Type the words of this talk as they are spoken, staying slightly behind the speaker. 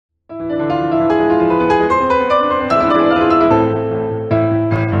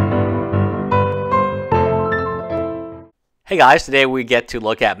Hey guys, today we get to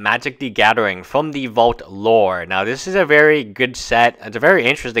look at Magic the Gathering from the Vault lore. Now this is a very good set. It's a very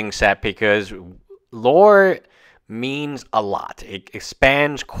interesting set because lore means a lot. It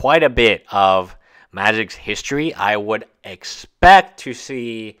expands quite a bit of Magic's history. I would expect to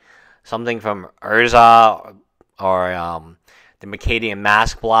see something from Urza or the Mercadian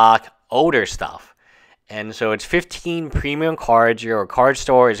Mask block, older stuff. And so it's 15 premium cards. Your card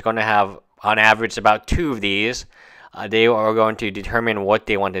store is going to have on average about 2 of these. They are going to determine what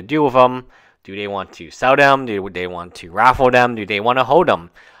they want to do with them. Do they want to sell them? Do they want to raffle them? Do they want to hold them?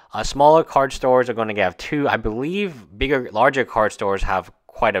 Smaller card stores are going to have 2. I believe larger card stores have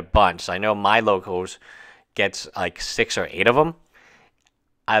quite a bunch. I know my locals gets like 6 or 8 of them.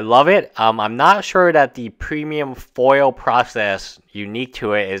 I love it. I'm not sure that the premium foil process unique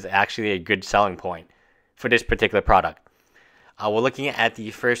to it is actually a good selling point for this particular product. We're looking at the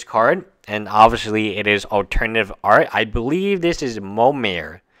first card, and obviously it is alternative art. I believe this is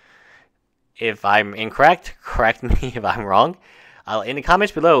Momir. If I'm incorrect, correct me if I'm wrong. In the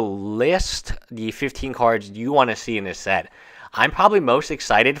comments below, list the 15 cards you want to see in this set. I'm probably most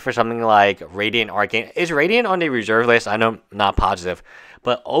excited for something like Radiant Arcane. Is Radiant on the reserve list? I'm not positive.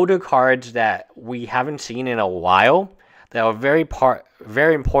 But older cards that we haven't seen in a while that are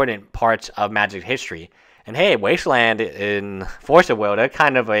very important parts of Magic history. And hey, Wasteland in Force of Will, they're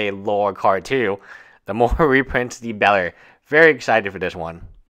kind of a lore card too. The more reprints, the better. Very excited for this one.